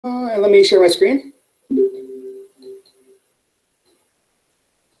And let me share my screen.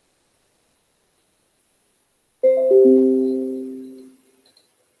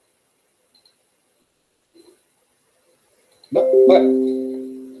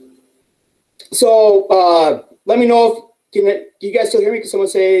 So let me know if can you guys still hear me? Can someone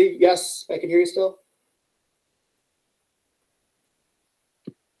say yes? I can hear you still.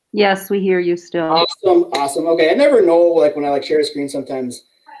 Yes, we hear you still. Awesome, awesome. Okay, I never know, like when I like share a screen, sometimes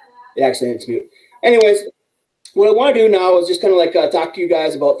it accidentally hits mute. Anyways, what I want to do now is just kind of like talk to you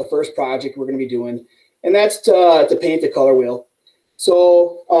guys about the first project we're going to be doing, and that's to paint the color wheel.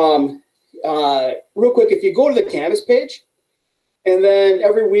 So real quick, if you go to the Canvas page, and then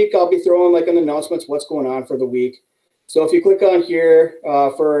every week I'll be throwing like an announcements what's going on for the week. So if you click on here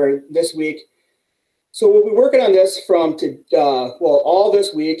for this week, so we'll be working on this from all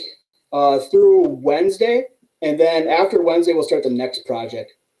this week through Wednesday, and then after Wednesday we'll start the next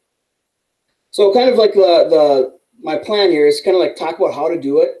project. So kind of like my plan here is kind of like talk about how to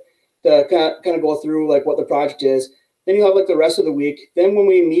do it, to kind of go through like what the project is. Then you have like the rest of the week. Then when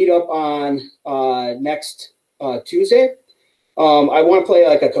we meet up on next Tuesday, I want to play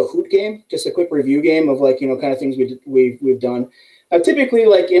like a Kahoot game, just a quick review game of like, kind of things we've done. Typically,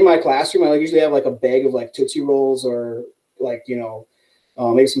 like in my classroom, I usually have like a bag of like Tootsie Rolls or like,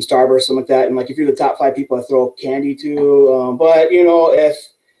 maybe some Starburst, something like that. And like if you're the top 5 people, I throw candy to. But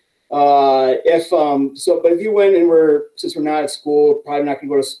but if you win and since we're not at school, probably not going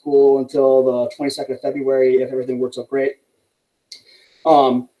to go to school until the 22nd of February if everything works out great.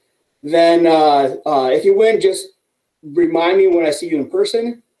 Then if you win, just remind me when I see you in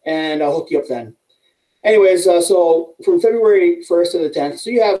person, and I'll hook you up then. Anyways, so from February 1st to the 10th, so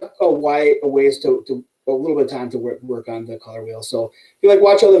you have a little bit of time to work on the color wheel. So if you like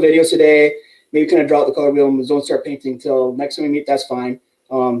watch all the videos today, maybe kind of draw out the color wheel and don't start painting till next time we meet, that's fine.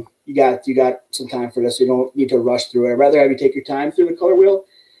 You got some time for this. So you don't need to rush through it. I'd rather have you take your time through the color wheel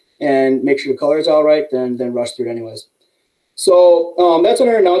and make sure the color is all right than rush through it anyways. So that's on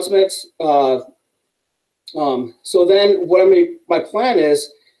our announcements. So then my plan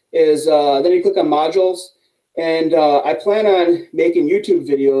is then you click on modules, and I plan on making YouTube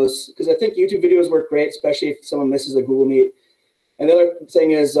videos because I think YouTube videos work great, especially if someone misses a Google Meet. And the other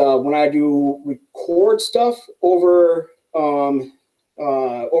thing is when I do record stuff over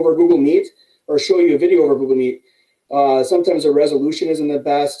Google Meet or show you a video over Google Meet, sometimes the resolution isn't the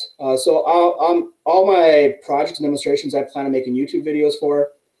best. So all my projects and demonstrations I plan on making YouTube videos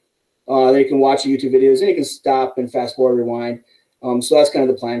for. Then you can watch the YouTube videos, and you can stop and fast forward, rewind. So that's kind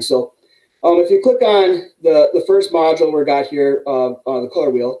of the plan. So if you click on the first module we got here, the color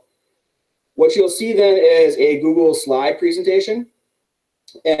wheel, what you'll see then is a Google slide presentation.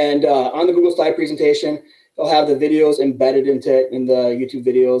 And on the Google slide presentation, they'll have the videos embedded into it in the YouTube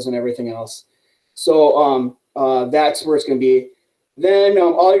videos and everything else. So that's where it's going to be. Then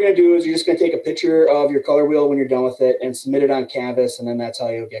all you're going to do is you're just going to take a picture of your color wheel when you're done with it and submit it on Canvas, and then that's how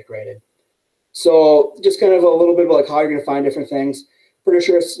you'll get graded. So just kind of a little bit about like how you're going to find different things. Pretty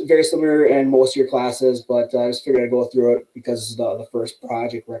sure it's very similar in most of your classes, but I just figured I'd go through it because this is the first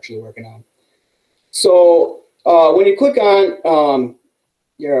project we're actually working on. So when you click on,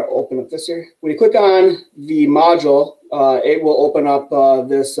 open up this here. When you click on the module, it will open up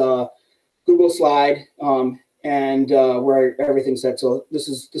this Google slide and where everything's set. So this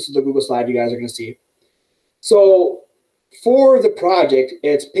is the Google slide you guys are going to see. So for the project,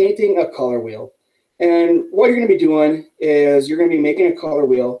 it's painting a color wheel. And what you're going to be doing is you're going to be making a color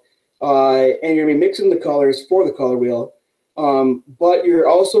wheel, and you're going to be mixing the colors for the color wheel. But you're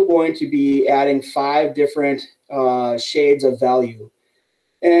also going to be adding 5 different shades of value.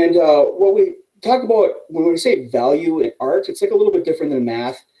 And what we talk about when we say value in art, it's like a little bit different than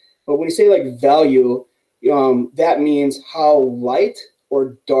math. But when you say like value, that means how light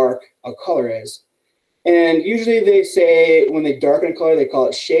or dark a color is. And usually they say when they darken a color, they call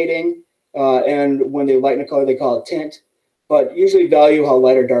it shading. And when they lighten a color, they call it tint. But usually value how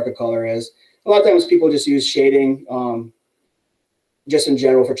light or dark a color is. A lot of times people just use shading just in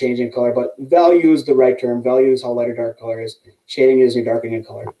general for changing color. But value is the right term. Value is how light or dark color is. Shading is your darkening a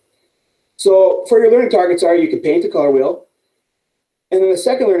color. So for your learning targets are you can paint the color wheel. And then the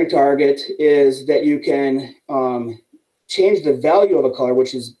second learning target is that you can change the value of a color,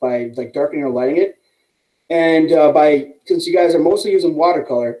 which is by like darkening or lighting it. And since you guys are mostly using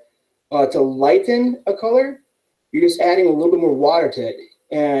watercolor, to lighten a color, you're just adding a little bit more water to it.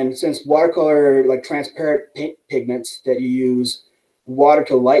 And since watercolor, like transparent paint pigments that you use water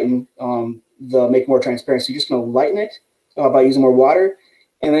to lighten, they'll make more transparent. So you're just going to lighten it by using more water.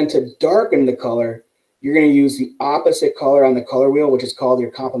 And then to darken the color, you're going to use the opposite color on the color wheel, which is called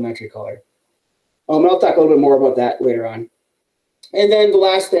your complementary color. I'll talk a little bit more about that later on. And then the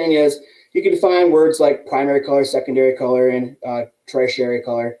last thing is you can define words like primary color, secondary color, and tertiary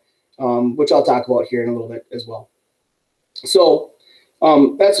color, which I'll talk about here in a little bit as well. So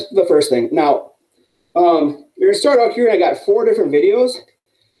that's the first thing. Now, you're going to start out here, and I got 4 different videos.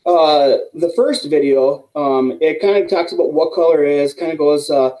 The first video, it kind of talks about what color is, kind of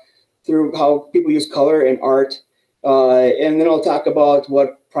goes through how people use color in art. And then I'll talk about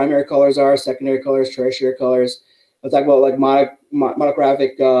what primary colors are, secondary colors, tertiary colors. I'll talk about like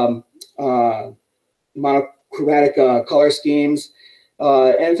monochromatic color schemes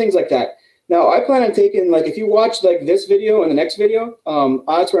and things like that. Now, I plan on taking, like, if you watch like this video and the next video,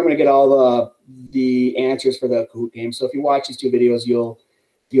 that's where I'm going to get all the answers for the Kahoot game. So if you watch these 2 videos, you'll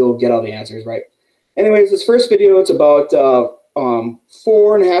get all the answers, right? Anyways, this first video, it's about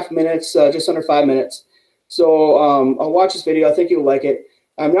 4.5 minutes, just under 5 minutes. So I'll watch this video. I think you'll like it.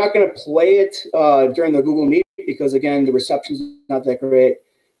 I'm not going to play it during the Google Meet because, again, the reception's not that great.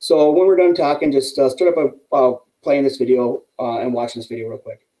 So when we're done talking, just start up playing this video and watching this video real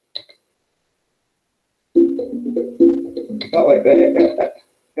quick. Oh, wait.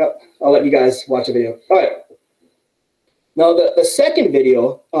 Yep, I'll let you guys watch the video. All right. Now, the second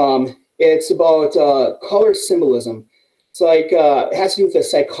video, it's about color symbolism. It's like it has to do with the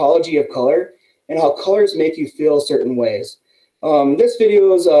psychology of color and how colors make you feel certain ways. This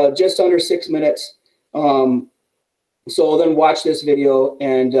video is just under 6 minutes. So then watch this video,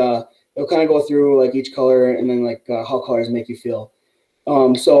 and it'll kind of go through like each color and then like how colors make you feel.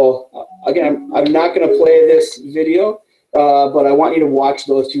 So again, I'm not going to play this video, but I want you to watch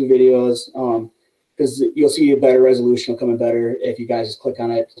those 2 videos because you'll see a better resolution will come in better if you guys just click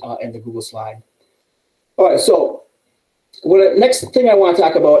on it in the Google slide. All right, so next thing I want to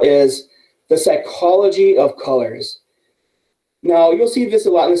talk about is the psychology of colors. Now, you'll see this a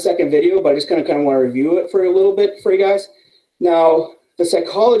lot in the second video, but I just kind of want to review it for a little bit for you guys. Now, the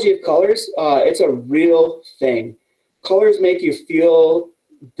psychology of colors, it's a real thing. Colors make you feel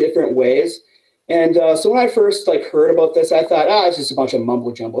different ways. And so when I first heard about this, I thought, it's just a bunch of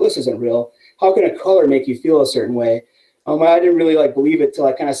mumbo jumbo. This isn't real. How can a color make you feel a certain way? I didn't really believe it till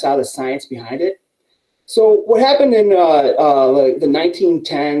I kind of saw the science behind it. So what happened in the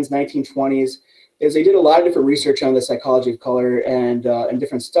 1910s, 1920s, is they did a lot of different research on the psychology of color and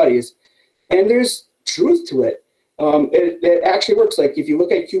different studies, and there's truth to it. It actually works. Like if you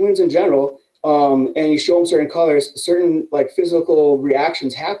look at humans in general, and you show them certain colors, certain physical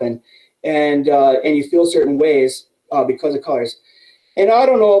reactions happen, and you feel certain ways because of colors. And I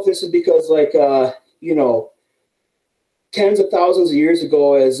don't know if this is because tens of thousands of years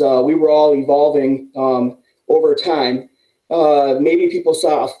ago, as we were all evolving over time. Maybe people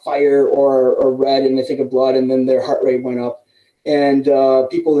saw a fire or red and they think of blood, and then their heart rate went up. And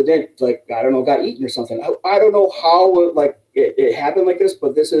people that didn't, I don't know, got eaten or something. I don't know how it happened like this,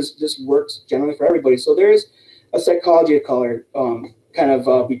 but this works generally for everybody. So there's a psychology of color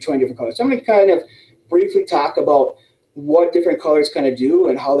between different colors. So I'm going to kind of briefly talk about what different colors kind of do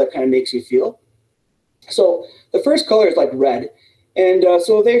and how that kind of makes you feel. So the first color is red. And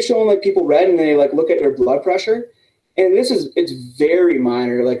so they're showing people red, and they look at their blood pressure. And it's very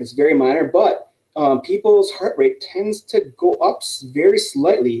minor, it's very minor, but people's heart rate tends to go up very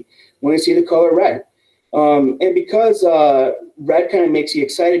slightly when they see the color red. And because red kind of makes you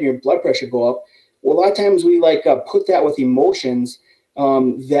excited and your blood pressure go up, well, a lot of times we put that with emotions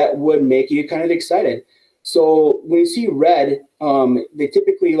that would make you kind of excited. So when you see red, they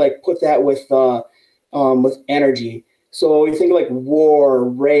typically put that with energy. So you think of war,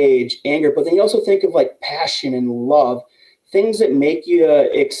 rage, anger, but then you also think of passion and love, things that make you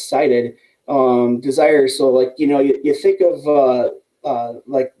excited, desire. So you think of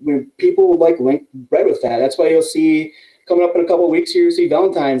when people link red with that. That's why you'll see coming up in a couple of weeks here, you'll see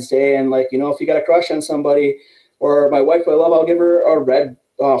Valentine's Day, and if you got a crush on somebody, or my wife I love, I'll give her a red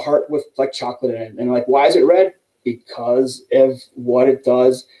heart with chocolate in it. And why is it red? Because of what it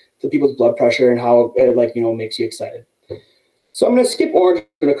does to people's blood pressure and how it makes you excited. So I'm going to skip orange.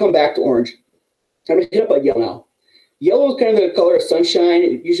 I'm going to come back to orange. I'm going to hit up yellow now. Yellow is kind of the color of sunshine.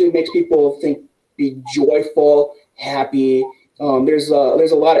 It usually makes people be joyful, happy. There's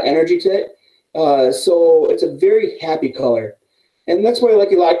a lot of energy to it. So it's a very happy color. And that's why a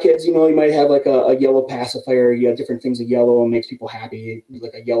lot of kids, you might have a yellow pacifier. You have different things of yellow and makes people happy,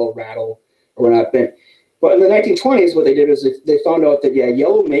 like a yellow rattle or whatnot. But in the 1920s, what they did is they found out that,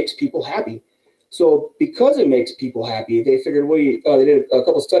 yellow makes people happy. So because it makes people happy, they figured, they did a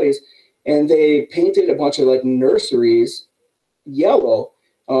couple studies, and they painted a bunch of nurseries yellow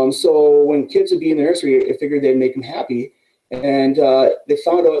So when kids would be in the nursery, I figured they'd make them happy. And they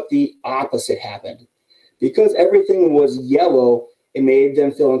found out the opposite happened. Because everything was yellow, it made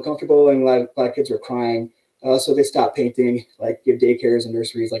them feel uncomfortable, and a lot of kids were crying. So they stopped painting, like give daycares and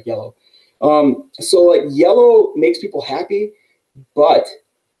nurseries like yellow. So like yellow makes people happy, but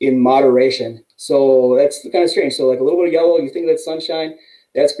in moderation. So that's kind of strange. So like a little bit of yellow, you think that's sunshine,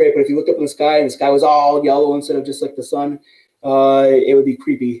 that's great. But if you look up in the sky and the sky was all yellow instead of just like the sun, it would be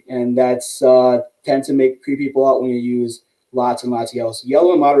creepy. And that's tends to make creep people out when you use lots and lots of yellow. So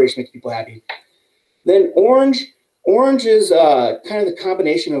yellow in moderation makes people happy. Then orange is kind of the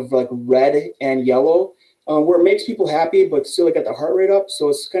combination of like red and yellow, where it makes people happy, but still got the heart rate up. So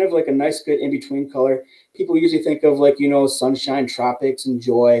it's kind of like a nice, good in-between color. People usually think of like, sunshine, tropics, and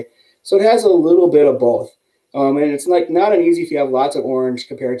joy. So it has a little bit of both. And it's like not uneasy if you have lots of orange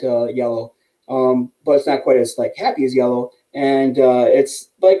compared to yellow, but it's not quite as like happy as yellow. And it's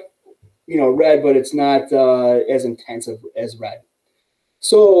like, red, but it's not as intensive as red.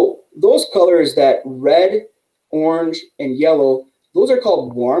 So those colors, that red, orange, and yellow, those are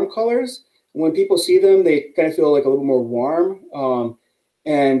called warm colors. When people see them, they kind of feel like a little more warm.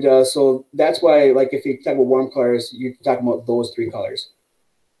 So that's why, like, if you talk about warm colors, you're talking about those three colors.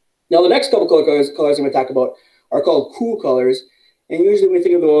 Now, the next couple colors I'm going to talk about are called cool colors. And usually when you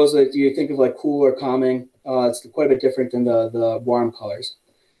think of those, like, you think of like cool or calming. It's quite a bit different than the warm colors.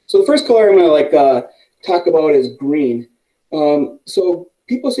 So the first color I'm going to talk about is green. So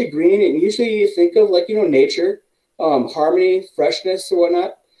people say green, and usually you think of like, nature, harmony, freshness, or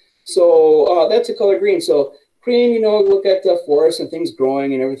whatnot. So that's the color green. So green, look at the forest and things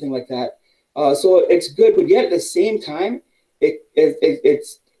growing and everything like that. So it's good, but yet at the same time,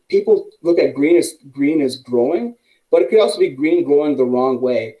 it's people look at green as growing, but it could also be green growing the wrong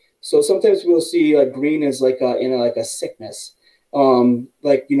way. So sometimes we'll see like green as like a sickness,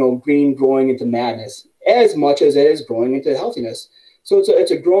 like green growing into madness, as much as it is growing into healthiness. So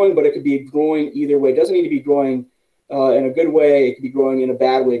it's a growing, but it could be growing either way. It doesn't need to be growing in a good way. It could be growing in a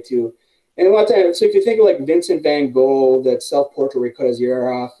bad way too. And a lot of times, so if you think of like Vincent van Gogh, that self-portrait where he cut his ear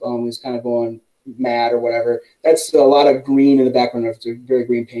off, he's kind of going mad or whatever. That's a lot of green in the background. It's a very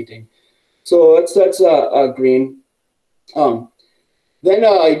green painting. So that's green. Then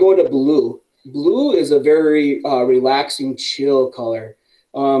you go to blue. Blue is a very relaxing, chill color.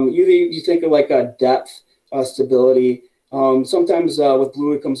 You think of like a depth, stability. Sometimes with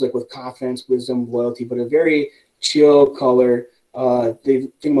blue, it comes like with confidence, wisdom, loyalty, but a very chill color. They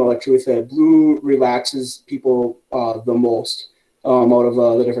think about like truth that blue relaxes people the most out of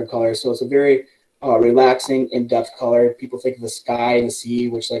the different colors. So it's a very relaxing, in-depth color. People think of the sky and the sea,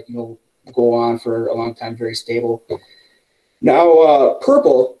 which go on for a long time, very stable. Now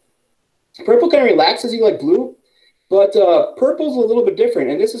purple kind of relaxes you like blue, but purple's a little bit different,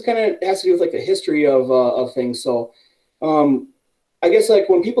 and this is kind of has to do with like the history of things. So I guess like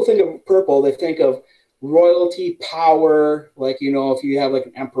when people think of purple, they think of royalty, power, like, if you have like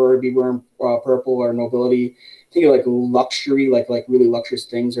an emperor, be wearing purple, or nobility. Think of like luxury, like really luxurious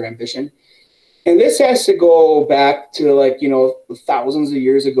things, or ambition. And this has to go back to like, thousands of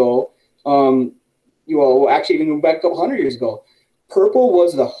years ago. Actually even back a couple hundred years ago. Purple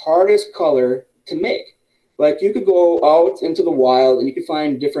was the hardest color to make. Like you could go out into the wild and you could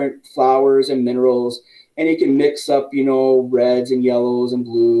find different flowers and minerals, and you can mix up, reds and yellows and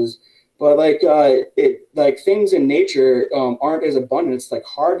blues. But like things in nature aren't as abundant. It's like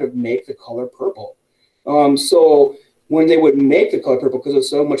hard to make the color purple. So when they would make the color purple, because it's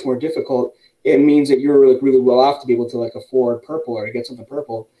so much more difficult, it means that you're like really well off to be able to like afford purple or to get something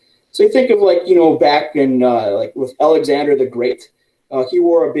purple. So you think of like, back in like with Alexander the Great, he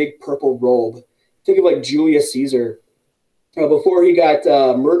wore a big purple robe. Think of like Julius Caesar. Before he got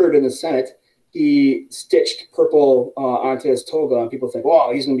murdered in the Senate, he stitched purple onto his toga, and people think,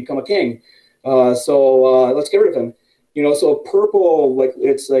 wow, he's going to become a king. So let's get rid of him. So purple, like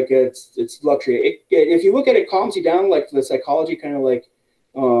it's luxury. If you look at it, calms you down, like the psychology, kind of like,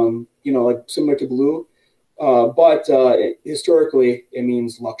 like similar to blue. But historically, it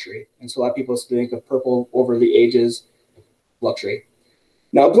means luxury. And so a lot of people think of purple over the ages, luxury.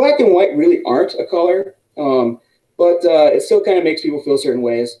 Now, black and white really aren't a color, but it still kind of makes people feel certain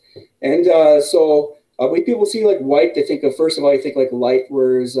ways. And so when people see like white, they think of, first of all, you think like light,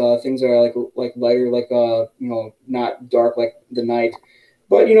 whereas things are like lighter, like, not dark like the night.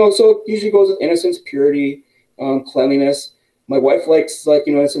 But, so it usually goes with innocence, purity, cleanliness. My wife likes, like,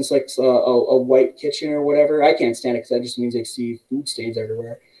 since like a white kitchen or whatever. I can't stand it because that just means I see food stains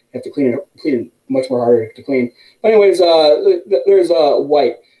everywhere. I have to clean it much more harder to clean. But anyways, there's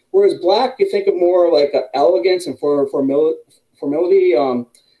white. Whereas black, you think of more like elegance and formality.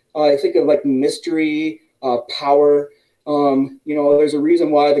 I think of like mystery, power. You know, there's a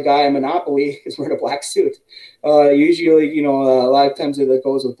reason why the guy in Monopoly is wearing a black suit. Usually, you know, a lot of times it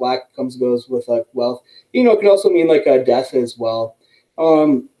goes with black, goes with like wealth. You know, it can also mean like death as well.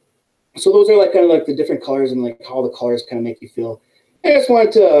 So those are like kind of like the different colors and like how the colors kind of make you feel. I just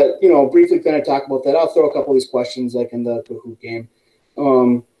wanted to, you know, briefly kind of talk about that. I'll throw a couple of these questions like in the Kahoot game.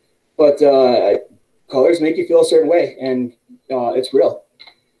 But colors make you feel a certain way, and it's real.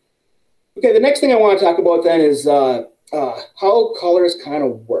 Okay, the next thing I want to talk about then is how colors kind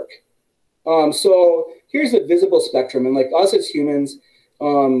of work. So here's the visible spectrum, and like us as humans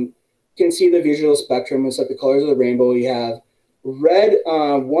can see the visual spectrum. It's like the colors of the rainbow. You have red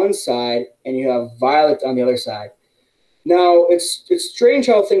on one side, and you have violet on the other side. Now it's strange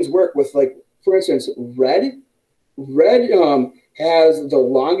how things work with, like, for instance, red has the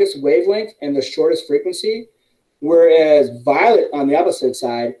longest wavelength and the shortest frequency, whereas violet on the opposite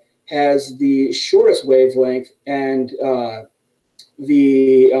side has the shortest wavelength and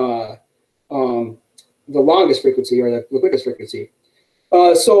the longest frequency, or the quickest frequency.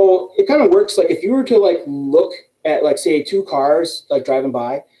 So it kind of works like if you were to like look at, like, say, two cars like driving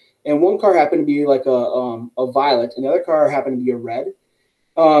by, and one car happened to be like a violet and the other car happened to be a red.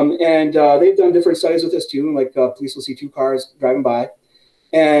 They've done different studies with this too. Like police will see two cars driving by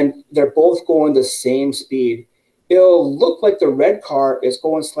and they're both going the same speed. It'll look like the red car is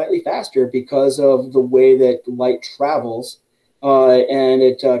going slightly faster because of the way that light travels, and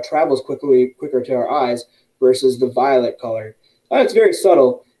it travels quicker to our eyes versus the violet color. It's very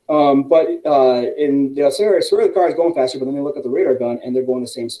subtle, but in the swear the car is going faster, but then they look at the radar gun and they're going the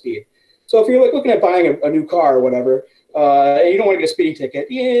same speed. So if you're like looking at buying a new car or whatever, and you don't want to get a speeding ticket,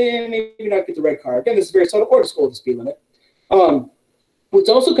 yeah, maybe not get the red car. Again, this is very subtle, or just go with the speed limit. What's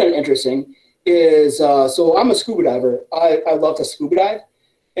also kind of interesting is, so I'm a scuba diver. I love to scuba dive,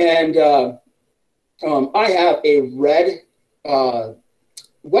 and I have a red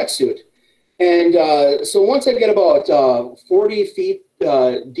wetsuit. And so once I get about 40 feet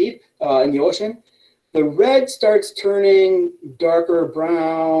deep in the ocean, the red starts turning darker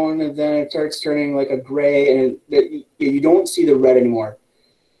brown, and then it starts turning like a gray, and you don't see the red anymore.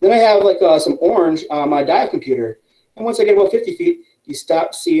 Then I have like some orange on my dive computer, and once I get about 50 feet, you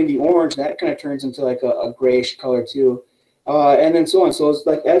stop seeing the orange, and that kind of turns into like a grayish color too, and then so on. So it's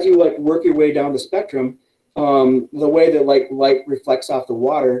like as you like work your way down the spectrum, the way that like light reflects off the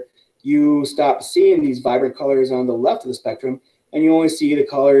water, you stop seeing these vibrant colors on the left of the spectrum, and you only see the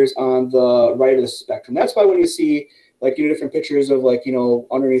colors on the right of the spectrum. That's why when you see like, you know, different pictures of like, you know,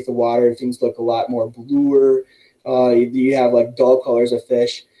 underneath the water, things look a lot more bluer. You have like dull colors of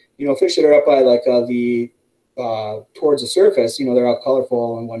fish. You know, fish that are up by like towards the surface, you know, they're all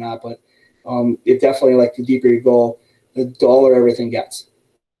colorful and whatnot, but it definitely, like, the deeper you go, the duller everything gets.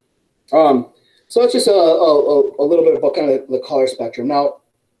 So that's just a little bit about kind of the color spectrum. Now,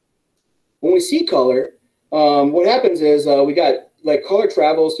 when we see color, what happens is we got like color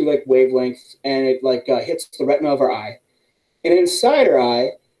travels through like wavelengths, and it like hits the retina of our eye. And inside our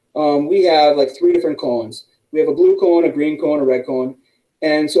eye, we have like three different cones. We have a blue cone, a green cone, a red cone.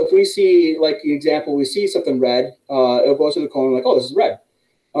 And so if we see, like the example, we see something red, it'll go through the cone like, oh, this is red.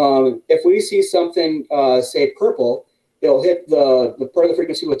 If we see something, say purple, it'll hit the part of the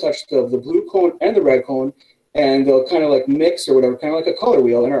frequency will touch the blue cone and the red cone, and they'll kind of like mix or whatever, kind of like a color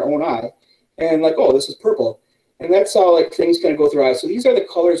wheel in our own eye. And like, oh, this is purple. And that's how like things kind of go through our eyes. So these are the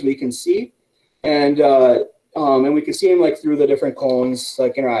colors we can see, and we can see them like through the different cones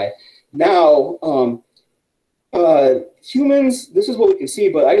like in our eye. Now, humans, this is what we can see,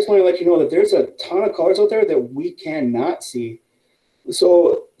 but I just want to let you know that there's a ton of colors out there that we cannot see.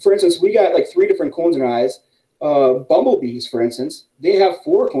 So, for instance, we got like three different cones in our eyes. Bumblebees, for instance, they have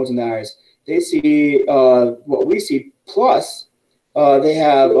 4 cones in their eyes. They see what we see, plus they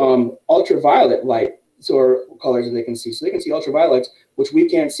have ultraviolet light, or colors that they can see. So they can see ultraviolet, which we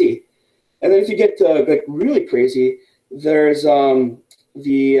can't see. And then if you get like really crazy, there's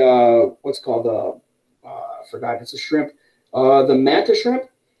what's called I forgot, it's a shrimp, the mantis shrimp.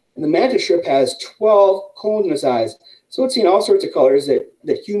 And the mantis shrimp has 12 cones in its eyes. So it's seeing all sorts of colors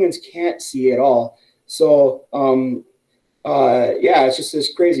that humans can't see at all. So yeah, it's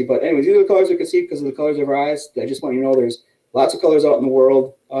just crazy. But anyways, these are the colors we can see because of the colors of our eyes. I just want you to know there's lots of colors out in the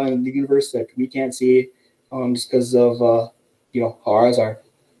world, in the universe, that we can't see just because of you know, how our eyes are.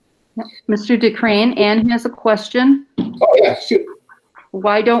 Mr. DeCrane, Ann has a question. Oh yeah, shoot.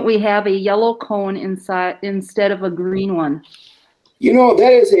 Why don't we have a yellow cone inside instead of a green one? You know,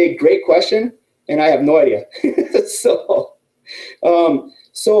 that is a great question, and I have no idea. So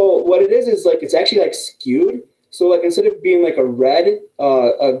what it is like it's actually like skewed. So like instead of being like a red,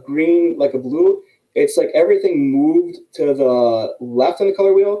 a green, like a blue, it's like everything moved to the left on the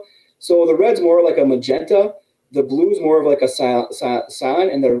color wheel. So the red's more like a magenta, the blue's more of like a cyan,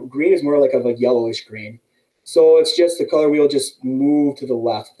 and the green is more like of a yellowish green. So it's just the color wheel just moved to the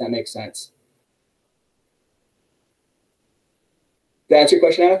left, if that makes sense. Did that answer your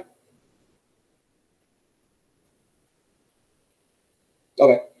question, Anna?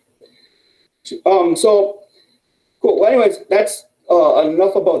 Okay. So cool. Well, anyways, that's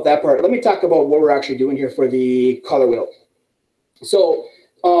enough about that part. Let me talk about what we're actually doing here for the color wheel. So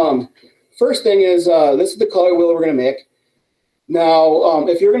first thing is this is the color wheel we're going to make. Now,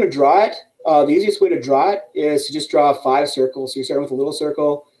 if you're going to draw it, the easiest way to draw it is to just draw 5 circles. So you're starting with a little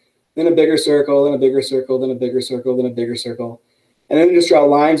circle, then a bigger circle, then a bigger circle, then a bigger circle, then a bigger circle. And then just draw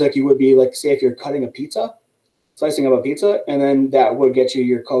lines like you would be, like, say, if you're cutting a pizza, slicing up a pizza, and then that would get you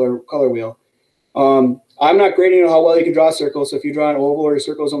your color wheel. I'm not grading on how well you can draw circles. So if you draw an oval or your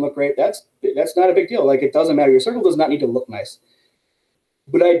circles don't look great, that's not a big deal. Like, it doesn't matter. Your circle does not need to look nice.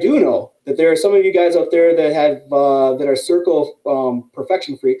 But I do know that there are some of you guys out there that have that are circle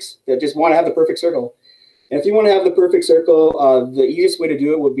perfection freaks that just want to have the perfect circle. And if you want to have the perfect circle, the easiest way to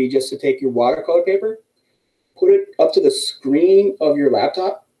do it would be just to take your watercolor paper, put it up to the screen of your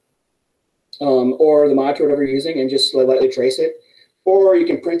laptop or the monitor, whatever you're using, and just lightly trace it. Or you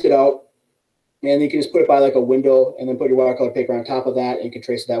can print it out, and you can just put it by like a window and then put your watercolor paper on top of that, and you can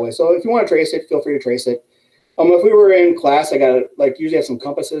trace it that way. So if you want to trace it, feel free to trace it. If we were in class, I got like usually have some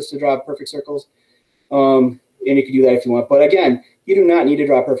compasses to draw perfect circles, and you can do that if you want. But again, you do not need to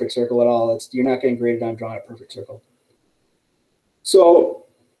draw a perfect circle at all. You're not getting graded on drawing a perfect circle. So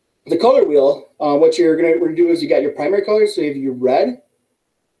the color wheel, what we're gonna do is you got your primary colors. So you have your red,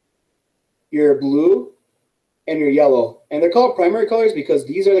 your blue, and your yellow. And they're called primary colors because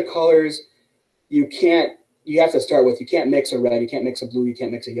these are the colors you have to start with. You can't mix a red, you can't mix a blue, you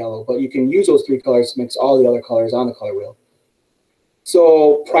can't mix a yellow, but you can use those 3 colors to mix all the other colors on the color wheel.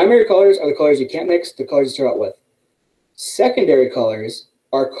 So primary colors are the colors you can't mix, the colors you start out with. Secondary colors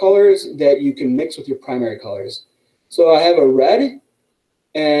are colors that you can mix with your primary colors. So I have a red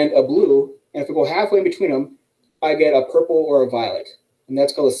and a blue, and if I go halfway in between them, I get a purple or a violet, and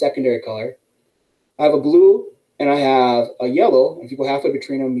that's called a secondary color. I have a blue and I have a yellow, and if you go halfway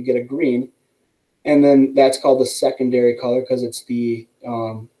between them, you get a green. And then that's called the secondary color because it's the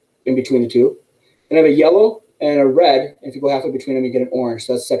in between the two. And I have a yellow and a red. And if you go halfway between them, you get an orange.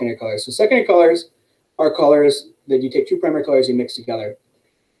 So that's secondary colors. So secondary colors are colors that you take 2 primary colors and mix together.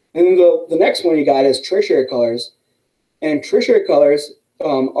 And then the next one you got is tertiary colors. And tertiary colors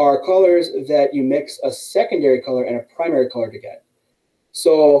are colors that you mix a secondary color and a primary color to get.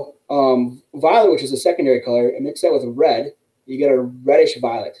 So violet, which is a secondary color, and mix that with red, you get a reddish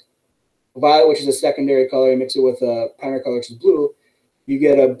violet. Violet, which is a secondary color, you mix it with a primary color, which is blue, you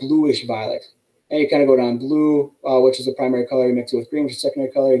get a bluish violet. And you kind of go down blue, which is a primary color, you mix it with green, which is a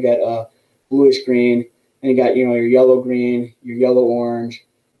secondary color, you get a bluish green. And you got, your yellow green, your yellow orange,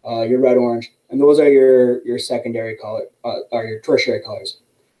 your red orange, and those are your secondary color, or your tertiary colors.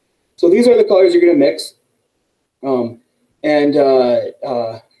 So these are the colors you're going to mix. Here,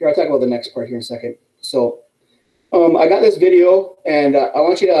 I'll talk about the next part here in a second. So I got this video, and I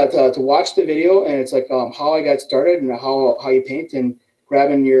want you to watch the video, and it's like how I got started and how you paint and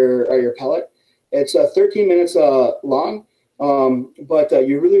grabbing your palette. It's 13 minutes long, but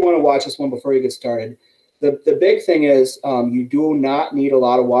you really want to watch this one before you get started. The big thing is you do not need a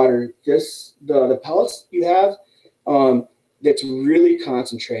lot of water. The pellets you have, that's really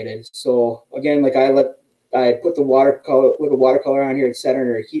concentrated. So again, like I put the watercolor on here. It's set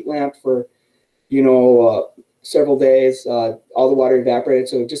under a heat lamp for several days. All the water evaporated.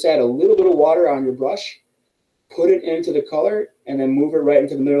 So just add a little bit of water on your brush, put it into the color, and then move it right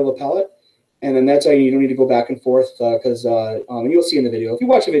into the middle of the palette. And then that's how you don't need to go back and forth because you'll see in the video. If you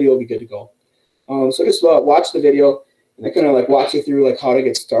watch the video, it'll be good to go. So just watch the video, and I kind of like walk you through like how to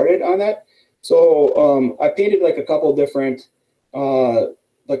get started on that. So I painted like a couple different,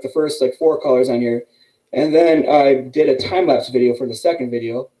 like the first like 4 colors on here, and then I did a time-lapse video for the second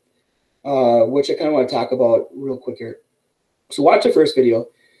video, which I kind of want to talk about real quick here. So watch the first video,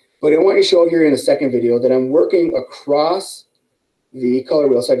 but I want to show here in the second video that I'm working across the color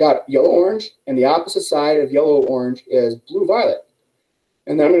wheel. So I got yellow-orange, and the opposite side of yellow-orange is blue-violet.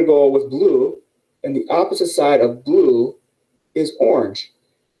 And then I'm going to go with blue, and the opposite side of blue is orange.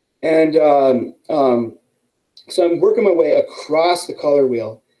 And so I'm working my way across the color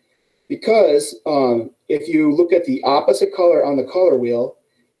wheel because if you look at the opposite color on the color wheel,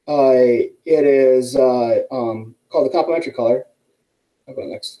 it is called the complementary color. I'll go to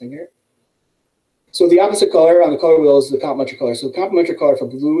the next thing here. So the opposite color on the color wheel is the complementary color. So the complementary color for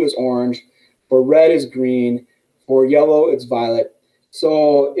blue is orange, for red is green, for yellow it's violet.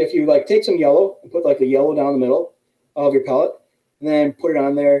 So if you like take some yellow and put like the yellow down the middle of your pellet, and then put it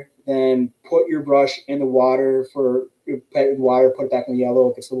on there, then put your brush in the water for water, put it back in the yellow,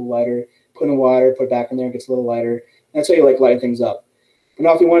 it gets a little lighter. Put in the water, put it back in there, it gets a little lighter. And that's how you like lighten things up. But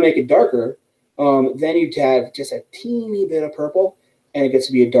now if you want to make it darker, then you'd have just a teeny bit of purple, and it gets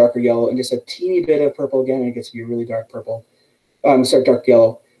to be a darker yellow, and just a teeny bit of purple again, and it gets to be a really dark purple. Dark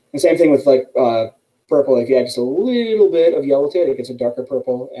yellow. And same thing with like purple. If you add just a little bit of yellow to it, it gets a darker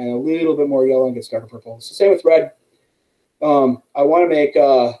purple, and a little bit more yellow and gets darker purple. So same with red. I want to make,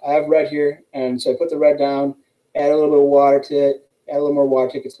 I have red here, and so I put the red down, add a little bit of water to it, add a little more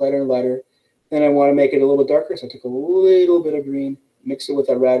water to it, it gets lighter and lighter. Then I want to make it a little bit darker, so I took a little bit of green, mixed it with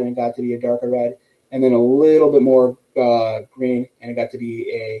that red, and it got to be a darker red, and then a little bit more green, and it got to be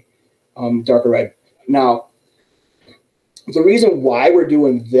a darker red. Now, the reason why we're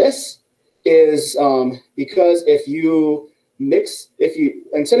doing this is because if you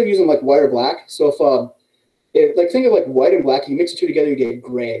instead of using like white or black, so if like think of like white and black, you mix the two together, you get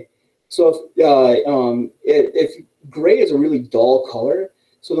gray. So if gray is a really dull color,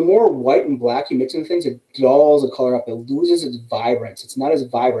 so the more white and black you mix into things, it dulls the color up. It loses its vibrance. It's not as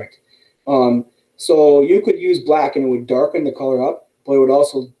vibrant. So you could use black and it would darken the color up, but it would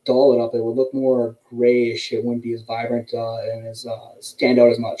also dull it up. It would look more grayish. It wouldn't be as vibrant and as stand out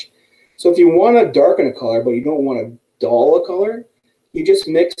as much. So if you want to darken a color, but you don't want to dull a color, you just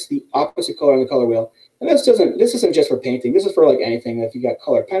mix the opposite color on the color wheel. And this isn't just for painting. This is for like anything. If you got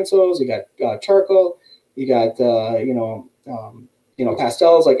colored pencils, you got charcoal, you got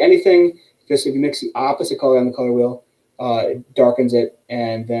pastels, like anything. Just if you mix the opposite color on the color wheel, it darkens it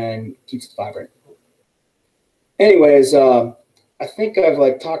and then keeps it vibrant. Anyways, I think I've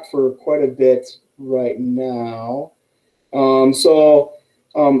like talked for quite a bit right now. So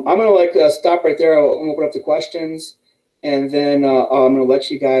I'm gonna like stop right there. I'll open up the questions, and then I'm gonna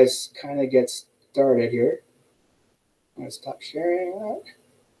let you guys kind of get started here. I'm gonna stop sharing that.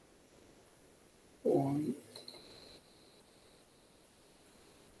 1,